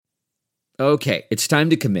Okay, it's time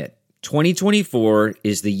to commit. 2024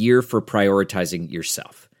 is the year for prioritizing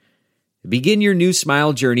yourself. Begin your new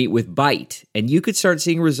smile journey with Byte, and you could start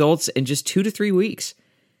seeing results in just 2 to 3 weeks.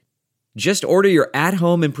 Just order your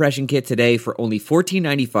at-home impression kit today for only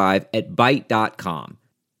 $14.95 at Byte.com.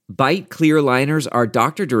 Byte clear aligners are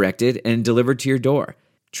doctor-directed and delivered to your door.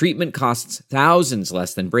 Treatment costs thousands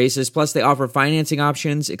less than braces, plus they offer financing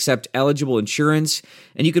options, accept eligible insurance,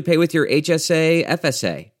 and you could pay with your HSA,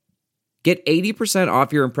 FSA. Get 80%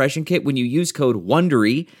 off your impression kit when you use code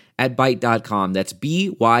WONDERY at Byte.com. That's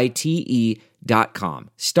BYTE.com.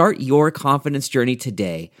 Start your confidence journey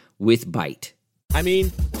today with Byte. I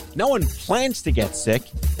mean, no one plans to get sick,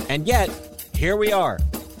 and yet, here we are.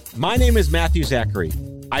 My name is Matthew Zachary.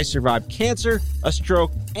 I survived cancer, a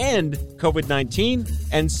stroke, and COVID-19,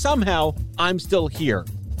 and somehow I'm still here.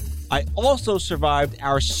 I also survived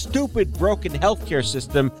our stupid, broken healthcare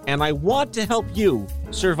system, and I want to help you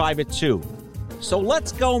survive it too. So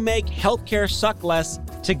let's go make healthcare suck less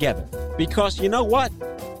together. Because you know what?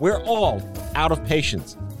 We're all out of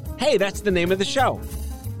patience. Hey, that's the name of the show.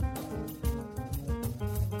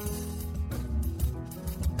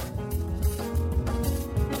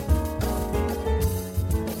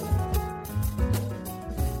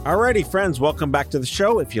 Alrighty, friends, welcome back to the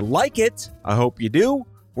show. If you like it, I hope you do.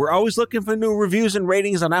 We're always looking for new reviews and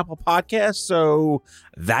ratings on Apple Podcasts, so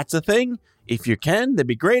that's a thing. If you can, that'd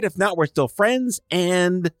be great. If not, we're still friends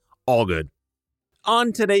and all good.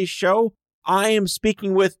 On today's show, I am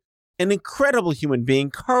speaking with an incredible human being,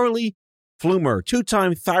 Carly Flumer,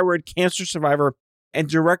 two-time thyroid cancer survivor and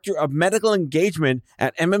director of medical engagement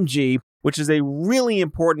at MMG, which is a really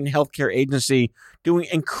important healthcare agency doing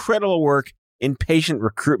incredible work in patient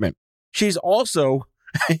recruitment. She's also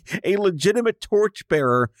a legitimate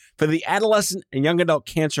torchbearer for the adolescent and young adult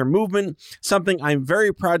cancer movement, something I'm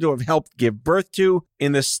very proud to have helped give birth to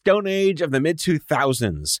in the stone age of the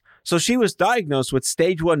mid-2000s. So she was diagnosed with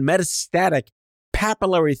stage 1 metastatic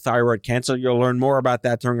papillary thyroid cancer. You'll learn more about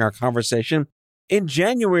that during our conversation. In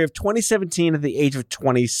January of 2017 at the age of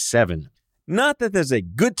 27. Not that there's a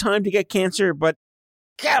good time to get cancer, but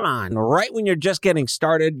come on, right when you're just getting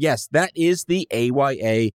started. Yes, that is the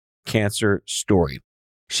AYA cancer story.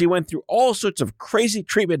 She went through all sorts of crazy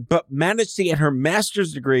treatment, but managed to get her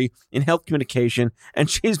master's degree in health communication, and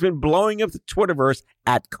she's been blowing up the Twitterverse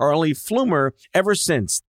at Carly Flumer ever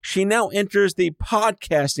since. She now enters the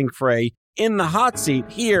podcasting fray in the hot seat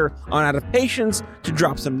here on Out of Patience to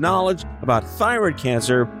drop some knowledge about thyroid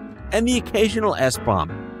cancer and the occasional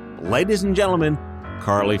S-bomb. Ladies and gentlemen,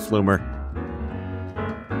 Carly Flumer.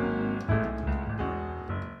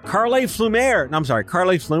 Carly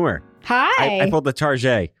Flumer. Hi. I pulled the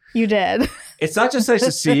Target. You did. It's not just nice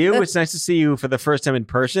to see you. It's nice to see you for the first time in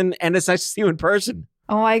person, and it's nice to see you in person.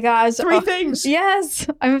 Oh my gosh. Three things. Yes.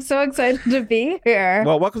 I'm so excited to be here.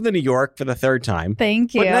 Well, welcome to New York for the third time.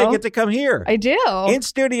 Thank you. But now you get to come here. I do. In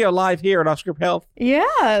studio live here at Off Script Health.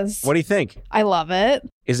 Yes. What do you think? I love it.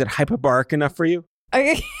 Is it hyperbaric enough for you?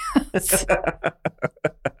 Yes.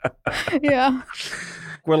 Yeah.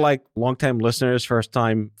 We're like longtime listeners, first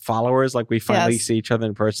time followers. Like we finally see each other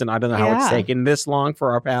in person. I don't know how it's taken this long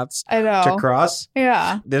for our paths to cross.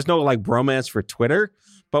 Yeah. There's no like bromance for Twitter,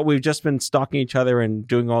 but we've just been stalking each other and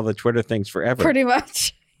doing all the Twitter things forever. Pretty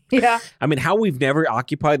much. Yeah. I mean, how we've never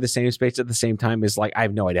occupied the same space at the same time is like, I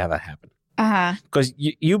have no idea how that happened. Because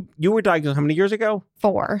you were diagnosed how many years ago?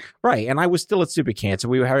 4. Right. And I was still at Stupid Cancer.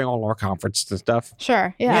 We were having all our conferences and stuff.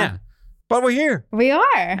 Sure. Yeah. But we're here. We are.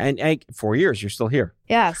 And 4 years, you're still here.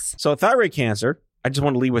 Yes. So thyroid cancer, I just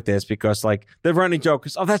want to lead with this because like the running joke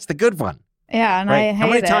is, oh, that's the good one. Yeah. And right? I hate How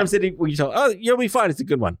many it. times did you tell, oh, you'll be fine. It's a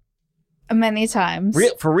good one. Many times.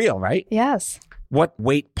 For real, right? Yes. What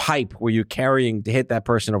weight pipe were you carrying to hit that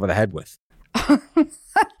person over the head with?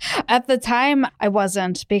 At the time, I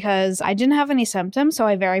wasn't, because I didn't have any symptoms. So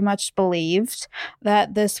I very much believed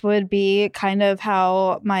that this would be kind of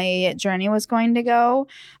how my journey was going to go,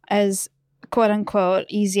 as quote unquote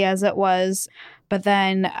easy as it was. But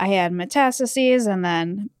then I had metastases and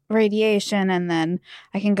then radiation, and then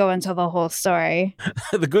I can go into the whole story.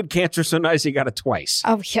 The good cancer so nice you got it twice.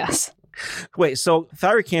 Oh, yes. Wait, so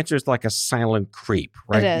thyroid cancer is like a silent creep,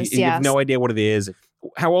 right? It is, you have no idea what it is.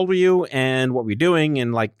 How old were you and what were you doing?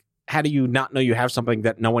 And like, how do you not know you have something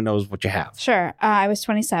that no one knows what you have? Sure. I was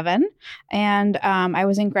 27 and I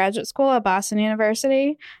was in graduate school at Boston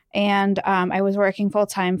University, and I was working full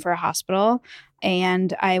time for a hospital,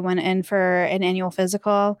 and I went in for an annual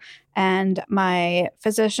physical, and my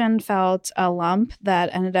physician felt a lump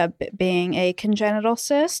that ended up being a congenital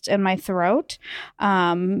cyst in my throat.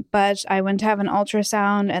 But I went to have an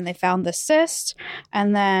ultrasound and they found the cyst.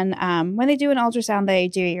 And then when they do an ultrasound, they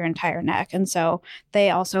do your entire neck. And so they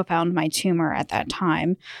also found my tumor at that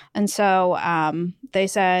time. And so they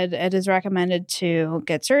said it is recommended to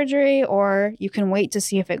get surgery, or you can wait to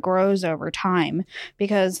see if it grows over time,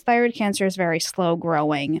 because thyroid cancer is very slow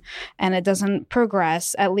growing and it doesn't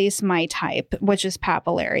progress, at least my type, which is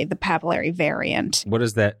papillary, the papillary variant. What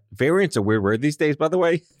is that? Variant's a weird word these days, by the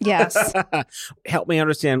way. Yes. Help me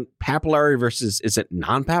understand papillary versus, is it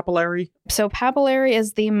non-papillary? So papillary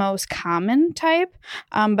is the most common type,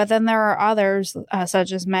 but then there are others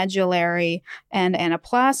such as medullary and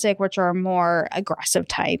anaplastic, which are more aggressive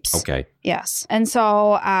types. Okay. Yes. And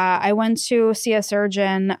so I went to see a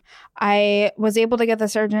surgeon. I was able to get the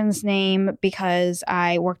surgeon's name because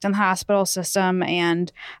I worked in the hospital system,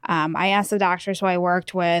 and I asked the doctors who I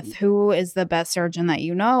worked with, who is the best surgeon that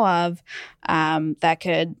you know of that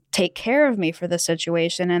could take care of me for the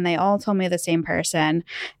situation. And they all told me the same person.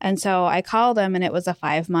 And so I called him, and it was a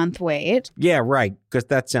 5-month wait. Yeah, right. Because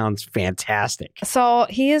that sounds fantastic. So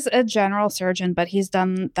he is a general surgeon, but he's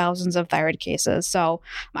done thousands of thyroid cases. So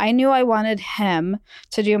I knew I wanted him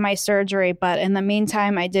to do my surgery. But in the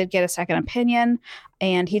meantime, I did get a second opinion.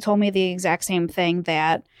 And he told me the exact same thing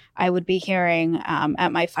that I would be hearing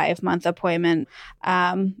at my 5-month appointment.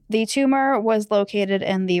 The tumor was located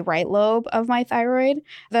in the right lobe of my thyroid.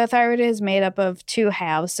 The thyroid is made up of 2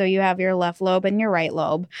 halves. So you have your left lobe and your right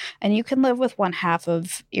lobe, and you can live with 1/2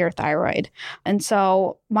 of your thyroid. And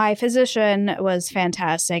so my physician was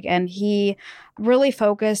fantastic, and he really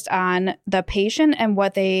focused on the patient and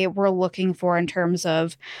what they were looking for in terms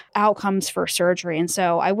of outcomes for surgery. And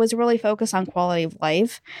so I was really focused on quality of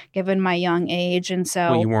life given my young age. And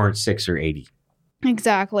so Well, you weren't 6 or 80.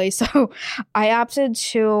 Exactly. So I opted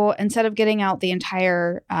to, instead of getting out the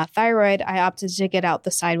entire thyroid, I opted to get out the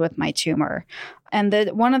side with my tumor. And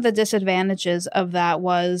one of the disadvantages of that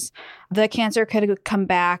was the cancer could come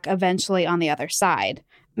back eventually on the other side,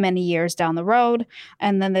 many years down the road.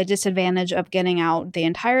 And then the disadvantage of getting out the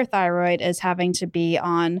entire thyroid is having to be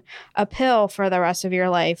on a pill for the rest of your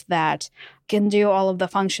life that can do all of the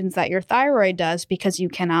functions that your thyroid does, because you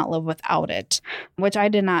cannot live without it, which I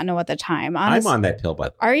did not know at the time. I'm on that pill,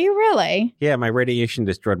 but Are you really? yeah, my radiation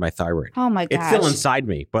destroyed my thyroid. Oh my gosh. It's still inside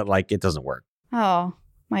me, but like it doesn't work. Oh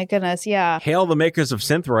my goodness. Yeah. Hail the makers of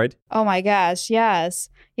Synthroid. Oh my gosh. Yes.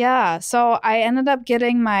 Yeah. So I ended up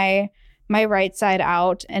getting my right side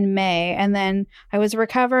out in May, and then I was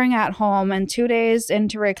recovering at home, and 2 days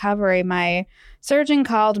into recovery, my surgeon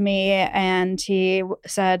called me and he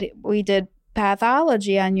said, we did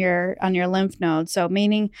pathology on your lymph nodes. So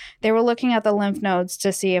meaning they were looking at the lymph nodes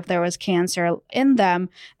to see if there was cancer in them,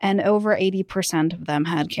 and over 80% of them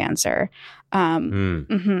had cancer.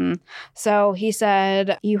 So he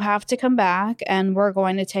said, you have to come back and we're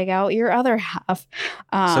going to take out your other half.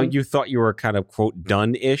 So you thought you were kind of, quote,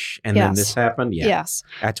 done-ish, and Yes. then this happened? Yeah. Yes.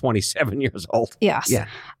 At 27 years old. Yes. Yeah.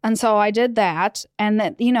 And so I did that. And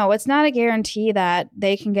that, it's not a guarantee that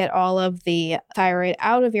they can get all of the thyroid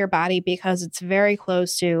out of your body, because it's very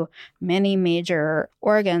close to many major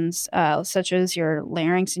organs, such as your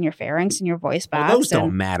larynx and your pharynx and your voice box. Well, those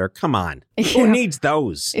don't matter. Come on. Who needs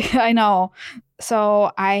those? I know.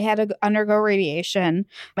 So I had to undergo radiation.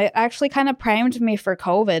 It actually kind of primed me for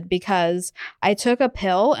COVID, because I took a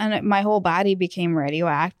pill and my whole body became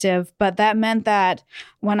radioactive. But that meant that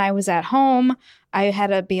when I was at home, I had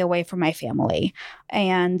to be away from my family,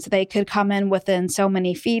 and they could come in within so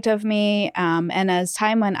many feet of me. And as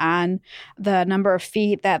time went on, the number of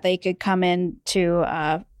feet that they could come in to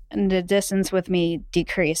the distance with me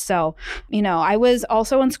decreased. So, I was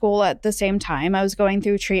also in school at the same time. I was going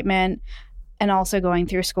through treatment and also going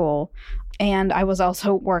through school. And I was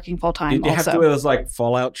also working full time. Did you have to wear those like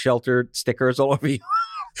Fallout shelter stickers all over you?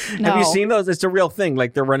 No. Have you seen those? It's a real thing.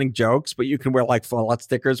 Like they're running jokes, but you can wear like Fallout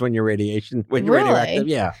stickers when you're radioactive. Really?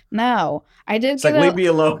 Yeah. No, I did. It's like, leave me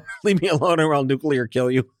alone. Leave me alone, or I'll nuclear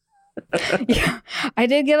kill you. Yeah, I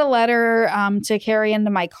did get a letter to carry into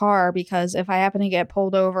my car, because if I happen to get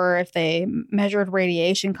pulled over, if they measured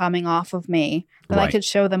radiation coming off of me, then I could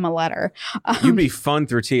show them a letter. You'd be fun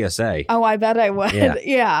through TSA. Oh, I bet I would. Yeah.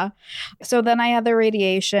 Yeah. So then I had the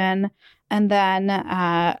radiation, and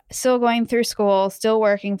then still going through school, still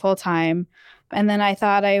working full time. And then I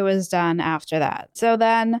thought I was done after that. So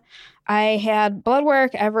then I had blood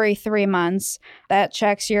work every 3 months that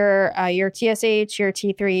checks your TSH, your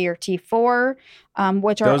T3, your T4,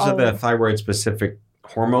 which are those are the thyroid specific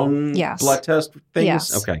hormone Yes. blood test things?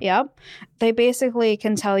 Yes. Okay. Yep. They basically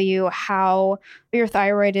can tell you how your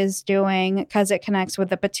thyroid is doing because it connects with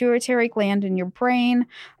the pituitary gland in your brain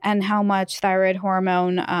and how much thyroid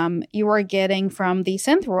hormone you are getting from the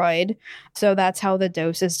synthroid. So that's how the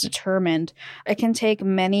dose is determined. It can take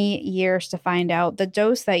many years to find out the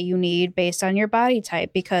dose that you need based on your body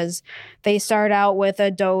type because they start out with a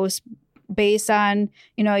dose based on,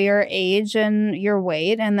 your age and your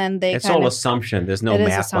weight. And then It's all assumption. There's no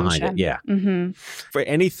math behind it. Yeah. Mm-hmm. For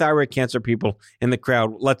any thyroid cancer people in the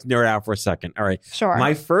crowd, let's nerd out for a second. All right. Sure.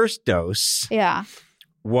 My first dose Yeah.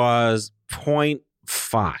 was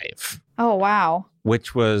 0.5, Oh, wow.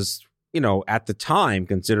 which was, at the time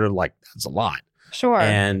considered like that's a lot. Sure.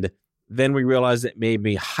 And then we realized it made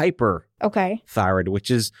me Okay. hyperthyroid, which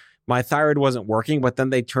is my thyroid wasn't working, but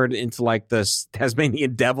then they turned it into like this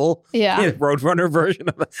Tasmanian devil Yeah. Roadrunner version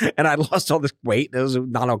of it. And I lost all this weight. It was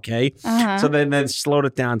not okay. Uh-huh. So then slowed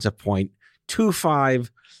it down to 0.25,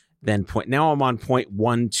 then now I'm on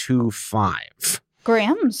 0.125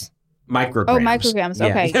 Grams. micrograms. Oh, micrograms. Yeah,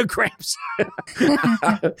 Okay. yeah, grams.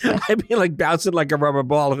 I'd be like bouncing like a rubber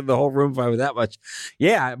ball in the whole room if I was that much.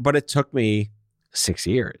 Yeah, but it took me 6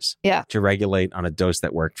 years to regulate on a dose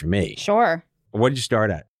that worked for me. Sure. What did you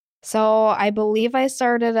start at? So I believe I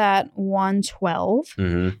started at 112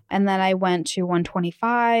 Mm-hmm. and then I went to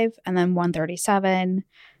 125 and then 137.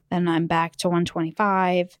 Then I'm back to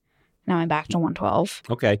 125. Now I'm back to 112.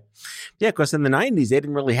 Okay. Yeah, because in the 90s, they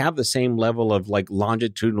didn't really have the same level of like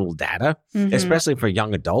longitudinal data, Mhm. especially for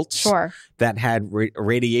young adults Sure. that had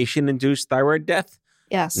radiation-induced thyroid death,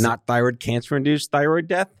 Yes. not thyroid cancer-induced thyroid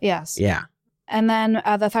death. Yes. Yeah. And then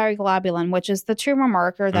the thyroglobulin, which is the tumor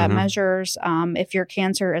marker that Mhm. measures if your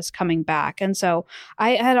cancer is coming back. And so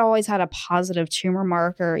I had always had a positive tumor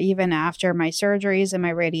marker even after my surgeries and my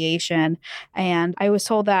radiation. And I was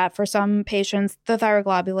told that for some patients, the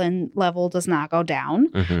thyroglobulin level does not go down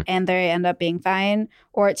Mhm. and they end up being fine,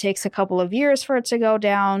 or it takes a couple of years for it to go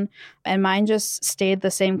down. And mine just stayed the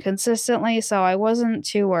same consistently. So I wasn't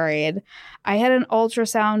too worried. I had an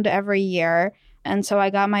ultrasound every year. And so I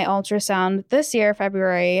got my ultrasound this year,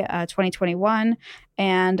 February 2021,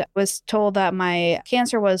 and was told that my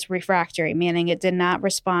cancer was refractory, meaning it did not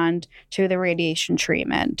respond to the radiation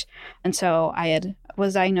treatment. And so I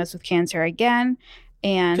was diagnosed with cancer again.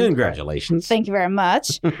 And Congratulations. thank you very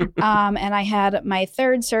much. And I had my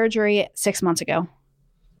third surgery 6 months ago.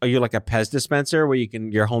 Are you like a Pez dispenser where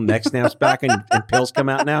your whole neck snaps back and pills come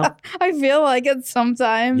out now? I feel like it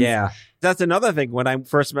sometimes. Yeah. That's another thing. When I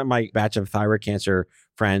first met my batch of thyroid cancer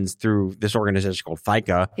friends through this organization called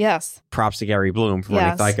THICA, Yes. props to Gary Bloom for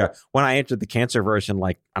running Yes. THICA. When I entered the cancer version,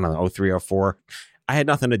 like, I don't know, 03, 04, I had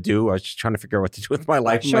nothing to do. I was just trying to figure out what to do with my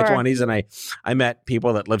life in my Sure. 20s. And I met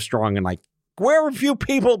people that live strong and like, where have you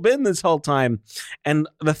people been this whole time? And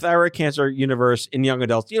the thyroid cancer universe in young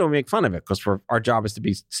adults, make fun of it because our job is to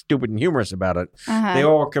be stupid and humorous about it. Uh-huh. They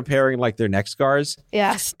all were comparing like their neck scars.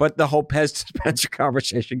 Yes. But the whole Pez dispenser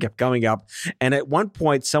conversation kept coming up. And at one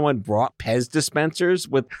point, someone brought Pez dispensers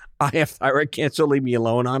with "I have thyroid cancer, leave me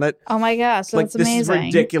alone" on it. Oh my gosh. That's This amazing. is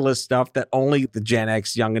ridiculous stuff that only the Gen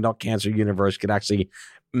X young adult cancer universe could actually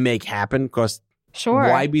make happen because Sure.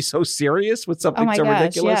 why be so serious with Oh something my so gosh.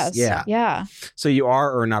 ridiculous? Yes. Yeah. So you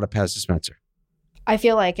are or not a Pez dispenser. I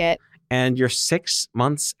feel like it. And you're 6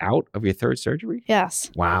 months out of your third surgery?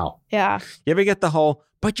 Yes. Wow. Yeah. You ever get the whole,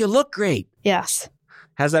 but you look great? Yes.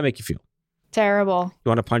 How does that make you feel? Terrible. You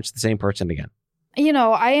want to punch the same person again?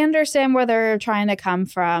 I understand where they're trying to come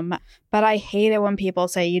from, but I hate it when people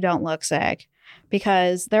say you don't look sick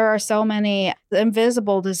because there are so many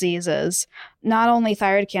invisible diseases, not only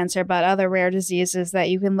thyroid cancer, but other rare diseases that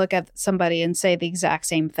you can look at somebody and say the exact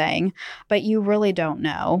same thing, but you really don't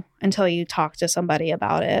know until you talk to somebody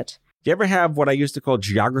about it. Do you ever have what I used to call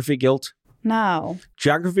geography guilt? No.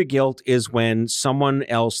 Geography guilt is when someone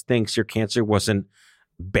else thinks your cancer wasn't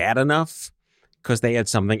bad enough because they had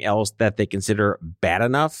something else that they consider bad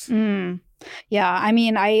enough. Yeah, I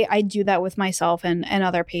mean, I do that with myself and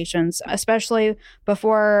other patients, especially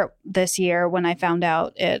before this year when I found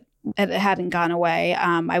out it hadn't gone away.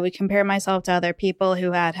 I would compare myself to other people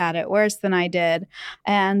who had it worse than I did.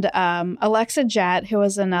 And Alexa Jett, who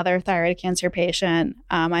was another thyroid cancer patient,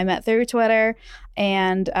 I met through Twitter,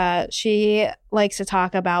 and she likes to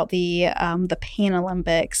talk about the pain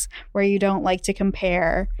Olympics, where you don't like to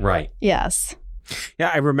compare. Right. Yes. Yeah,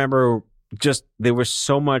 I remember there was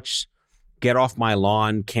so much get off my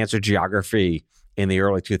lawn cancer geography in the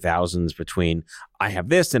early 2000s between I have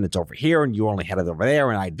this and it's over here and you only had it over there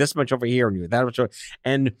and I had this much over here and you had that much over.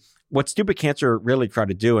 And what Stupid Cancer really tried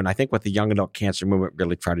to do, and I think what the young adult cancer movement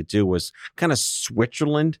really tried to do, was kind of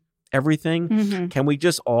Switzerland everything? Can we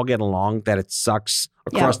just all get along that it sucks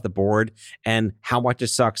across the board, and how much it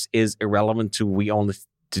sucks is irrelevant to we all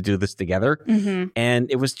to do this together? And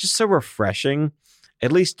it was just so refreshing,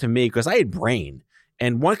 at least to me, because I had brain,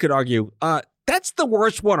 and one could argue, that's the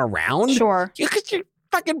worst one around. Sure. Because your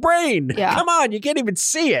fucking brain. Yeah. Come on, you can't even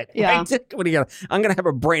see it. Yeah. Right? What are you gonna, I'm going to have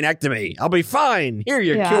a brainectomy. I'll be fine. Here,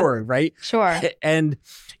 you're cured, right? Sure. And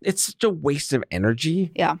it's such a waste of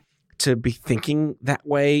energy to be thinking that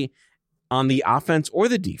way on the offense or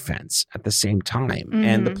the defense at the same time.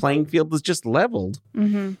 And the playing field is just leveled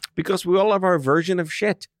because we all have our version of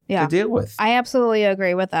shit to deal with. I absolutely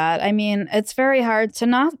agree with that. I mean, it's very hard to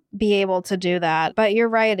not be able to do that. But you're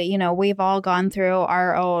right. You know, we've all gone through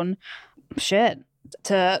our own shit.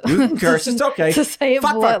 You can curse, it's okay. To say it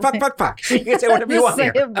bluntly. Fuck. You can say whatever you want say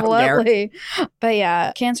here. it bluntly. But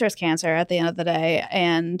yeah, cancer is cancer at the end of the day.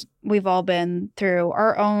 And we've all been through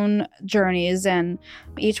our own journeys, and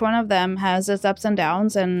each one of them has its ups and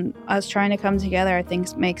downs. And us trying to come together, I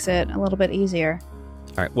think, makes it a little bit easier.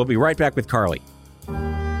 All right, we'll be right back with Carly.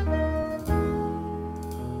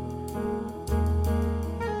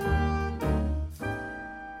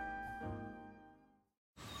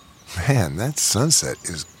 Man, that sunset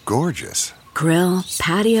is gorgeous. Grill,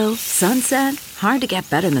 patio, sunset. Hard to get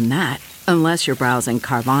better than that. Unless you're browsing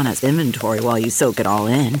Carvana's inventory while you soak it all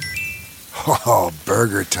in. Oh,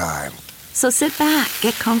 burger time. So sit back,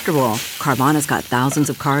 get comfortable. Carvana's got thousands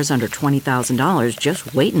of cars under $20,000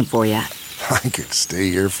 just waiting for you. I could stay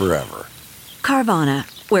here forever. Carvana,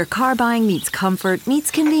 where car buying meets comfort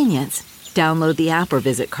meets convenience. Download the app or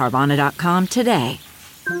visit Carvana.com today.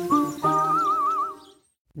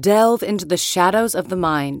 Delve into the shadows of the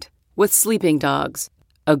mind with Sleeping Dogs,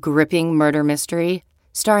 a gripping murder mystery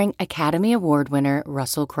starring Academy Award winner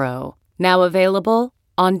Russell Crowe. Now available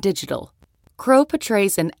on digital. Crowe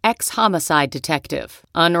portrays an ex-homicide detective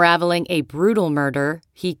unraveling a brutal murder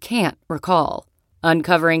he can't recall.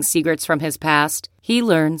 Uncovering secrets from his past, he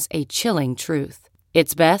learns a chilling truth.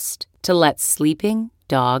 It's best to let sleeping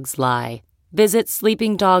dogs lie. Visit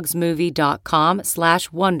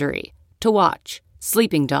sleepingdogsmovie.com/Wondery to watch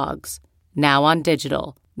Sleeping Dogs, now on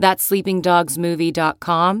digital. That's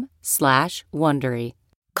sleepingdogsmovie.com/Wondery.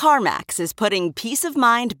 CarMax is putting peace of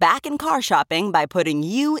mind back in car shopping by putting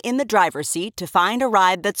you in the driver's seat to find a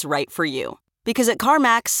ride that's right for you. Because at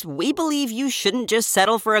CarMax, we believe you shouldn't just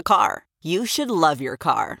settle for a car. You should love your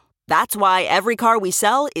car. That's why every car we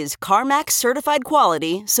sell is CarMax certified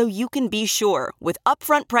quality, so you can be sure with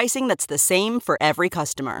upfront pricing that's the same for every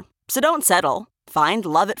customer. So don't settle. Find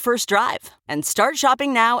love at first drive and start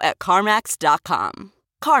shopping now at CarMax.com.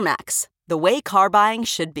 CarMax, the way car buying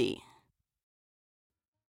should be.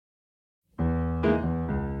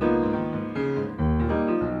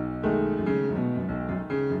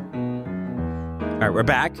 All right, we're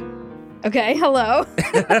back. Okay, hello.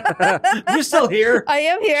 You're still here. I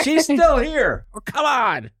am here. She's still here. Oh, come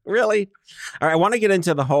on. Really? All right, I want to get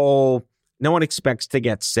into the whole no one expects to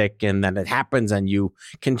get sick, and then it happens, and you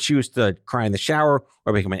can choose to cry in the shower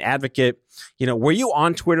or become an advocate. You know, were you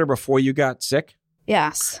on Twitter before you got sick?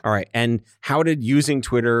 Yes. All right. And how did using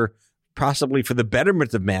Twitter, possibly for the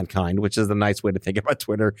betterment of mankind, which is the nice way to think about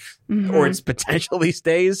Twitter, or its potential these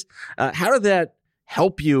days, how did that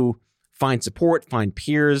help you find support, find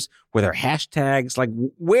peers? Were there hashtags? Like,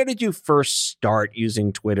 where did you first start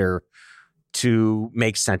using Twitter to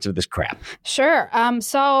make sense of this crap? Sure.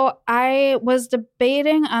 So I was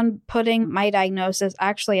debating on putting my diagnosis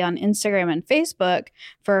actually on Instagram and Facebook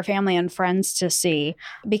for family and friends to see,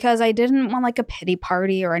 because I didn't want like a pity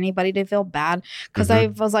party or anybody to feel bad, because I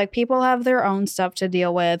was like, people have their own stuff to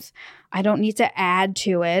deal with. I don't need to add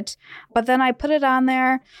to it. But then I put it on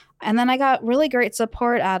there, and then I got really great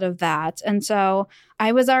support out of that. And so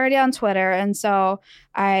I was already on Twitter. And so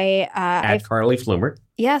At Carly Flumer.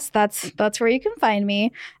 Yes, that's where you can find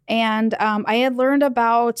me. And I had learned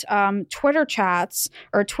about Twitter chats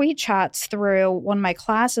or tweet chats through one of my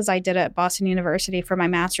classes I did at Boston University for my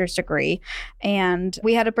master's degree. And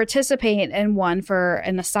we had to participate in one for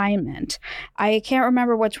an assignment. I can't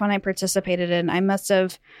remember which one I participated in. I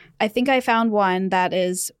think I found one that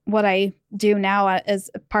is what I do now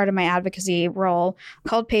as part of my advocacy role,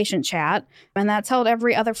 called Patient Chat. And that's held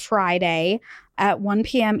every other Friday at 1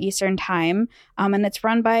 p.m. Eastern Time. And it's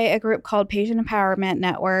run by a group called Patient Empowerment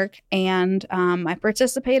Network. And I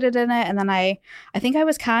participated in it. And then I think I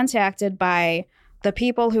was contacted by the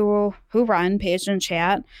people who run Patient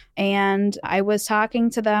Chat, and I was talking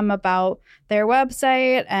to them about their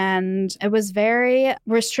website, and it was very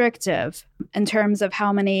restrictive in terms of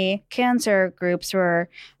how many cancer groups were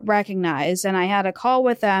recognized. And I had a call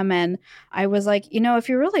with them, and I was like, if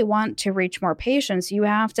you really want to reach more patients, you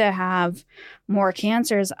have to have more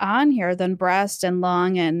cancers on here than breast and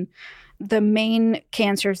lung and the main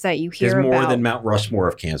cancers that you hear about. There's more than Mount Rushmore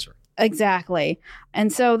of cancer. Exactly.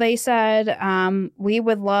 And so they said, we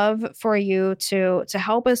would love for you to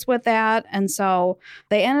help us with that. And so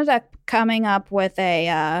they ended up coming up with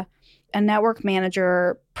a network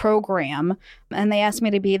manager program, and they asked me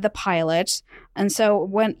to be the pilot. And so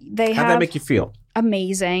when they How'd that make you feel?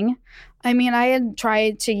 Amazing. I mean, I had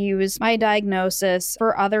tried to use my diagnosis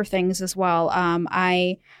for other things as well.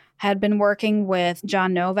 I had been working with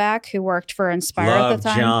John Novak, who worked for Inspire at the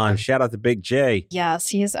time. John. Shout out to Big J. Yes,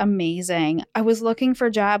 he's amazing. I was looking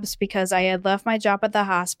for jobs because I had left my job at the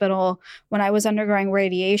hospital when I was undergoing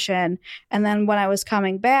radiation. And then when I was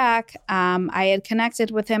coming back, I had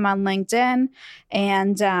connected with him on LinkedIn.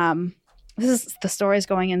 And the story is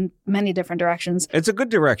going in many different directions. It's a good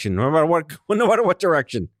direction, no matter what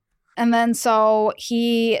direction. And then so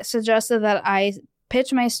he suggested that I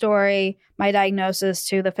pitch my story, my diagnosis,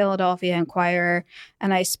 to the Philadelphia Inquirer,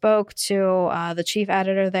 and I spoke to the chief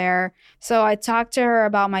editor there. So I talked to her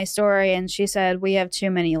about my story, and she said, "We have too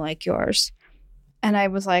many like yours." And I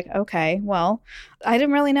was like, okay, well, I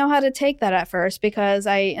didn't really know how to take that at first because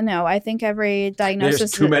I think every diagnosis...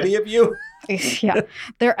 There's too many of you? Yeah.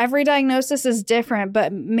 Every diagnosis is different,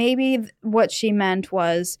 but maybe what she meant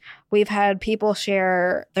was we've had people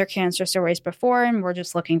share their cancer stories before and we're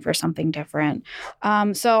just looking for something different.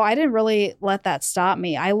 So I didn't really let that stop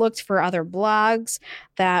me. I looked for other blogs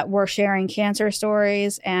that were sharing cancer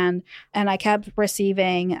stories, and I kept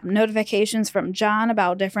receiving notifications from John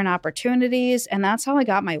about different opportunities, and that's how I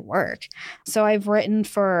got my work. So I've written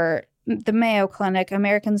for the Mayo Clinic,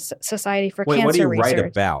 American Society for Cancer Research. What do you write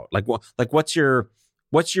about? Like what's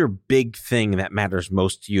your big thing that matters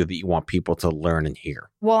most to you that you want people to learn and hear?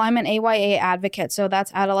 Well, I'm an AYA advocate, so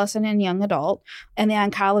that's adolescent and young adult in the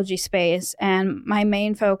oncology space. And my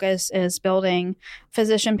main focus is building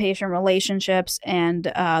physician-patient relationships and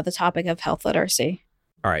the topic of health literacy.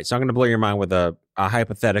 All right, so I'm going to blow your mind with a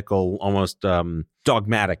hypothetical, almost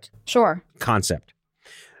dogmatic concept.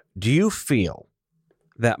 Do you feel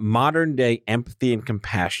that modern day empathy and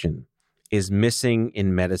compassion is missing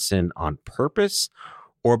in medicine on purpose,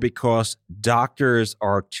 or because doctors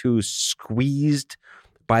are too squeezed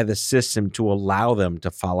by the system to allow them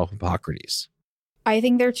to follow Hippocrates? I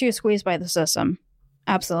think they're too squeezed by the system.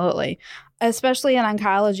 Absolutely. Especially in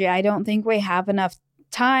oncology, I don't think we have enough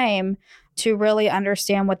time to really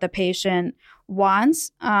understand what the patient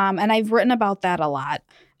wants. And I've written about that a lot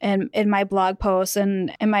in my blog posts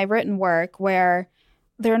and in my written work, where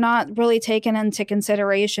they're not really taken into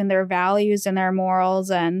consideration their values and their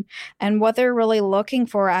morals and what they're really looking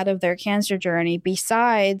for out of their cancer journey,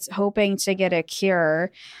 besides hoping to get a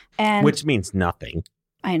cure. And which means nothing.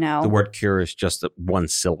 I know. The word cure is just one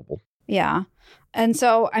syllable. Yeah. And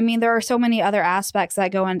so, I mean, there are so many other aspects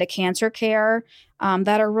that go into cancer care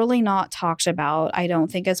that are really not talked about, I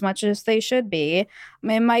don't think, as much as they should be. I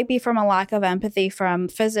mean, it might be from a lack of empathy from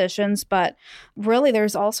physicians, but really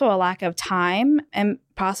there's also a lack of time and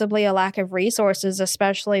possibly a lack of resources,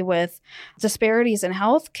 especially with disparities in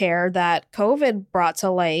healthcare that COVID brought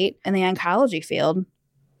to light in the oncology field.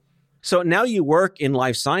 So now you work in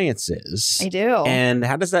life sciences. I do. And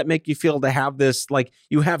how does that make you feel to have this, like,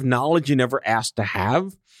 you have knowledge you never asked to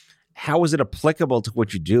have? How is it applicable to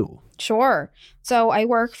what you do? Sure. So I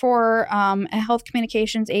work for a health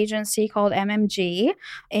communications agency called MMG,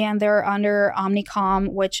 and they're under Omnicom,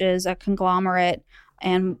 which is a conglomerate.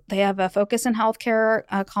 And they have a focus in healthcare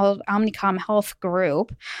called Omnicom Health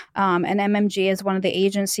Group. And MMG is one of the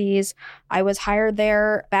agencies. I was hired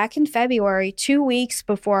there back in February, 2 weeks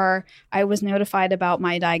before I was notified about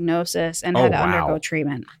my diagnosis and had to undergo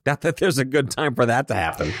treatment. Not that there's a good time for that to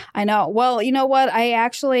happen. I know. Well, you know what? I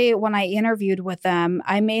actually, when I interviewed with them,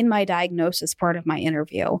 I made my diagnosis part of my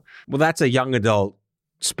interview. Well, that's a young adult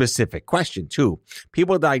specific question, too.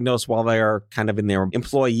 People diagnosed while they are kind of in their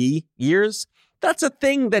employee years. That's a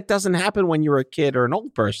thing that doesn't happen when you're a kid or an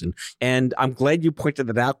old person. And I'm glad you pointed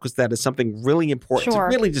that out, because that is something really important to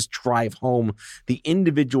really just drive home the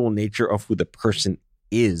individual nature of who the person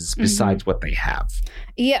is besides what they have.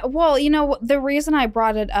 Yeah, well, the reason I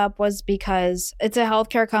brought it up was because it's a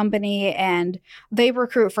healthcare company and they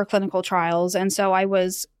recruit for clinical trials. And so I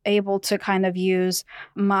was able to kind of use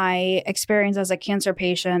my experience as a cancer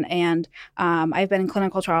patient. And I've been in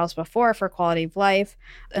clinical trials before for quality of life.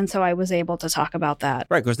 And so I was able to talk about that.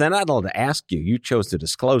 Right, because they're not allowed to ask you. You chose to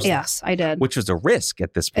disclose Yes, I did. which was a risk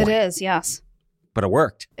at this point. It is, yes. But it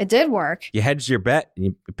worked. It did work. You hedged your bet and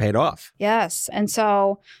you paid off. Yes. And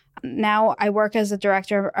so now I work as a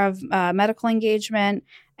director of medical engagement,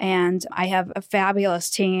 and I have a fabulous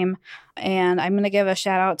team. And I'm going to give a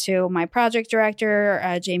shout out to my project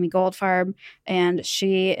director, Jamie Goldfarb, and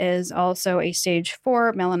she is also a stage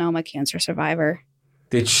 4 melanoma cancer survivor.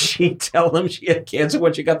 Did she tell them she had cancer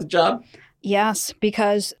when she got the job? Yes,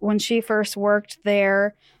 because when she first worked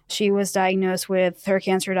there, she was diagnosed with her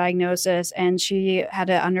cancer diagnosis, and she had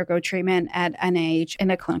to undergo treatment at NIH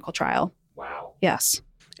in a clinical trial. Wow. Yes.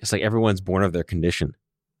 It's like everyone's born of their condition.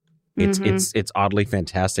 It's oddly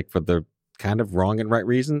fantastic for the kind of wrong and right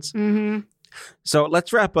reasons. Mm-hmm. So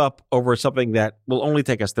let's wrap up over something that will only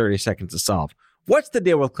take us 30 seconds to solve. What's the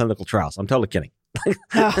deal with clinical trials? I'm totally kidding.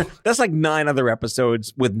 That's like 9 other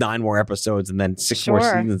episodes with 9 more episodes and then 6 more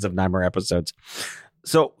seasons of 9 more episodes.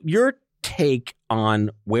 So your take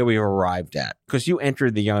on where we arrived at, because you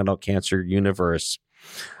entered the young adult cancer universe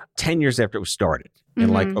 10 years after it was started in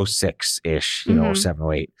like 06-ish,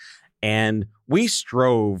 07, 08. And we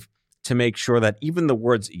strove to make sure that even the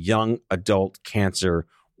words young adult cancer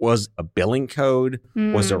was a billing code,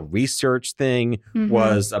 was a research thing,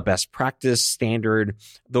 was a best practice standard,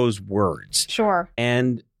 those words. Sure.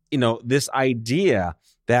 And, this idea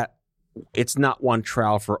that it's not one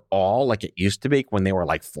trial for all like it used to be when there were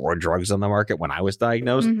like 4 drugs on the market when I was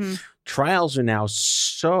diagnosed. Trials are now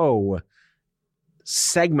so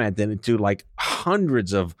segmented into like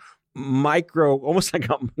hundreds of almost like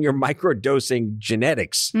you're microdosing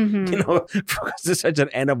genetics, because there's such an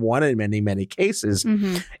N of 1 in many, many cases.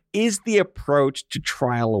 Is the approach to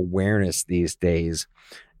trial awareness these days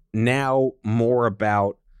now more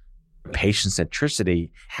about patient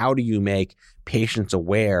centricity? How do you make patients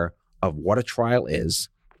aware of what a trial is?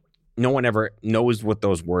 No one ever knows what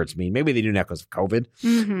those words mean. Maybe they do now because of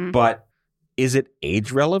COVID, but is it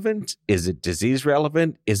age relevant? Is it disease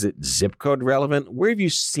relevant? Is it zip code relevant? Where have you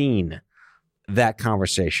seen that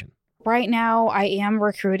conversation? Right now, I am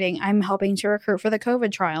recruiting. I'm helping to recruit for the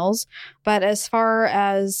COVID trials. But as far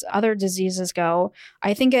as other diseases go,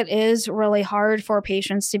 I think it is really hard for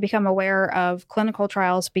patients to become aware of clinical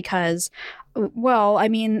trials because,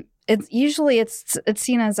 it's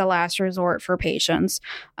seen as a last resort for patients,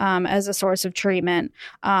 as a source of treatment.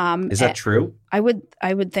 Is that true? I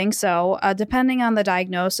would think so. Depending on the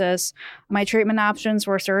diagnosis, my treatment options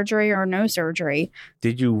were surgery or no surgery.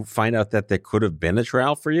 Did you find out that there could have been a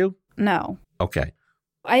trial for you? No. Okay.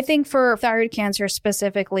 I think for thyroid cancer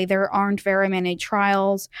specifically, there aren't very many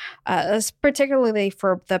trials, particularly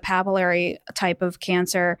for the papillary type of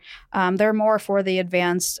cancer. They're more for the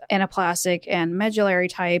advanced anaplastic and medullary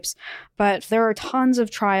types, but there are tons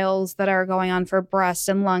of trials that are going on for breast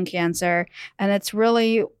and lung cancer. And it's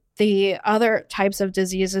really the other types of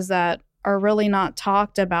diseases that are really not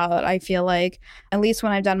talked about, I feel like, at least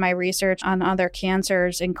when I've done my research on other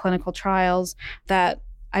cancers in clinical trials, that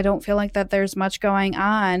I don't feel like that there's much going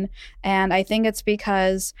on. And I think it's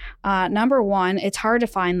because, number one, it's hard to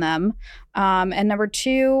find them. And number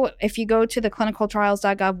two, if you go to the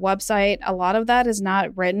clinicaltrials.gov website, a lot of that is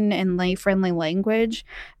not written in lay-friendly language.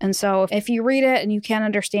 And so if you read it and you can't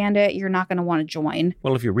understand it, you're not going to want to join.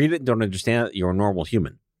 Well, if you read it and don't understand it, you're a normal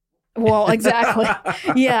human. Well, exactly.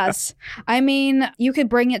 Yes. I mean, you could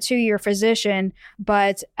bring it to your physician,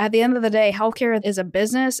 but at the end of the day, healthcare is a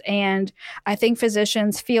business. And I think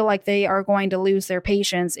physicians feel like they are going to lose their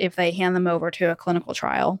patients if they hand them over to a clinical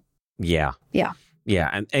trial. Yeah. Yeah. Yeah.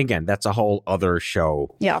 And again, that's a whole other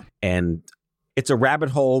show. Yeah. And it's a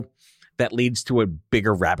rabbit hole that leads to a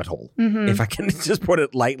bigger rabbit hole, if I can just put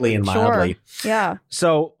it lightly and mildly. Sure. Yeah.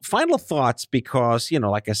 So final thoughts, because,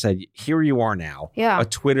 like I said, here you are now, a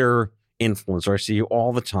Twitter influencer. I see you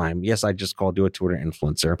all the time. Yes, I just called you a Twitter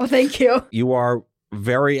influencer. Well, thank you. You are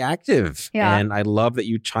very active. Yeah. And I love that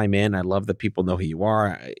you chime in. I love that people know who you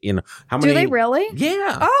are. How many? Do they really?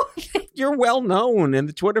 Yeah. Oh, you're well known in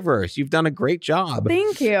the Twitterverse. You've done a great job.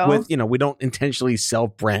 Thank you. With, we don't intentionally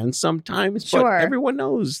self-brand sometimes, but everyone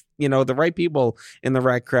knows, the right people in the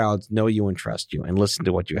right crowds know you and trust you and listen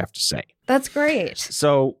to what you have to say. That's great.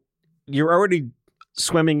 So you're already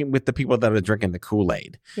swimming with the people that are drinking the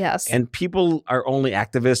Kool-Aid. Yes. And people are only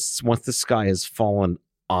activists once the sky has fallen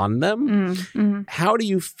on them. Mm-hmm. How do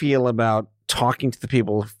you feel about talking to the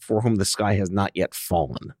people for whom the sky has not yet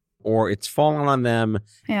fallen, or it's fallen on them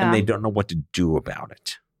and they don't know what to do about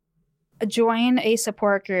it? Join a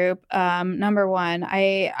support group. Number one,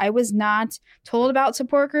 I was not told about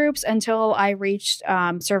support groups until I reached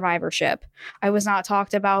survivorship. I was not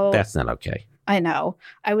talked about. That's not okay. I know.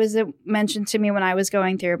 I was mentioned to me when I was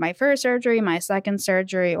going through my first surgery, my second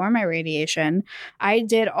surgery, or my radiation. I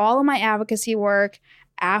did all of my advocacy work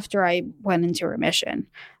after I went into remission,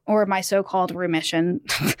 or my so-called remission.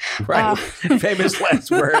 Right. Famous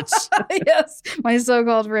last words. Yes, my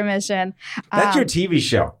so-called remission. That's your TV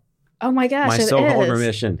show. Oh my gosh, My it So-Called is.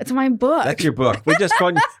 Remission. It's my book. That's your book. We just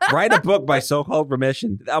write a book by So-Called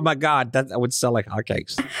Remission. Oh my God, that would sell like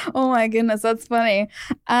hotcakes. Oh my goodness, that's funny.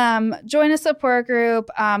 Join a support group.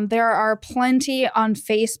 There are plenty on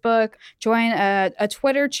Facebook. Join a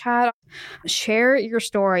Twitter chat. Share your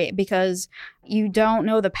story, because you don't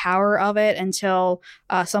know the power of it until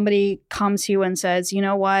somebody comes to you and says, you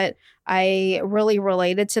know what? I really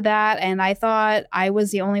related to that, and I thought I was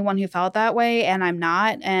the only one who felt that way, and I'm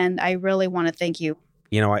not, and I really want to thank you.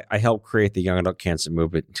 You know, I helped create the Young Adult Cancer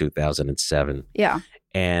Movement in 2007. Yeah.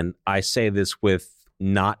 And I say this with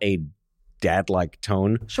not a dad-like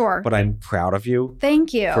tone. Sure. But I'm proud of you.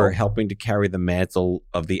 Thank you. For helping to carry the mantle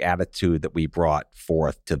of the attitude that we brought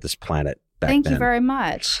forth to this planet back then. Thank you very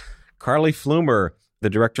much. Carly Flumer, the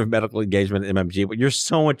Director of Medical Engagement at MMG, but you're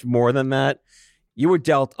so much more than that. You were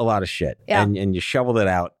dealt a lot of shit, and you shoveled it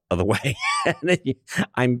out of the way.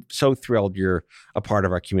 I'm so thrilled you're a part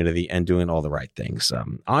of our community and doing all the right things.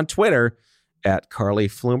 On Twitter, at Carly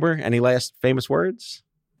Flumer. Any last famous words?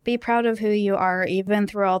 Be proud of who you are, even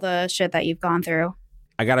through all the shit that you've gone through.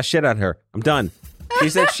 I got a shit on her. I'm done. She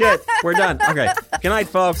said shit. We're done. Okay. Good night,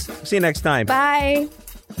 folks. See you next time. Bye.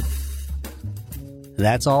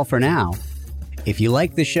 That's all for now. If you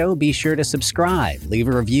like the show, be sure to subscribe, leave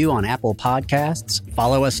a review on Apple Podcasts,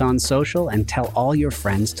 follow us on social, and tell all your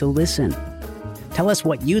friends to listen. Tell us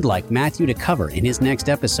what you'd like Matthew to cover in his next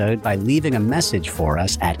episode by leaving a message for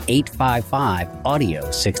us at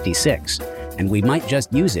 855-AUDIO-66, and we might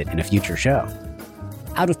just use it in a future show.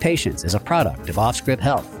 Out of Patients is a product of OffScript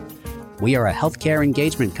Health. We are a healthcare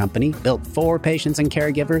engagement company built for patients and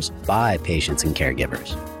caregivers by patients and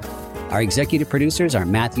caregivers. Our executive producers are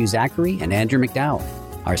Matthew Zachary and Andrew McDowell.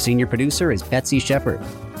 Our senior producer is Betsy Shepard.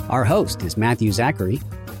 Our host is Matthew Zachary.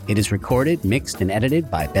 It is recorded, mixed, and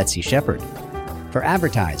edited by Betsy Shepard. For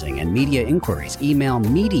advertising and media inquiries, email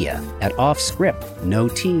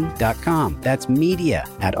media@offscript.com. That's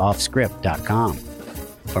media@offscript.com.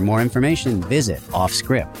 For more information, visit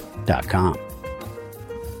offscript.com.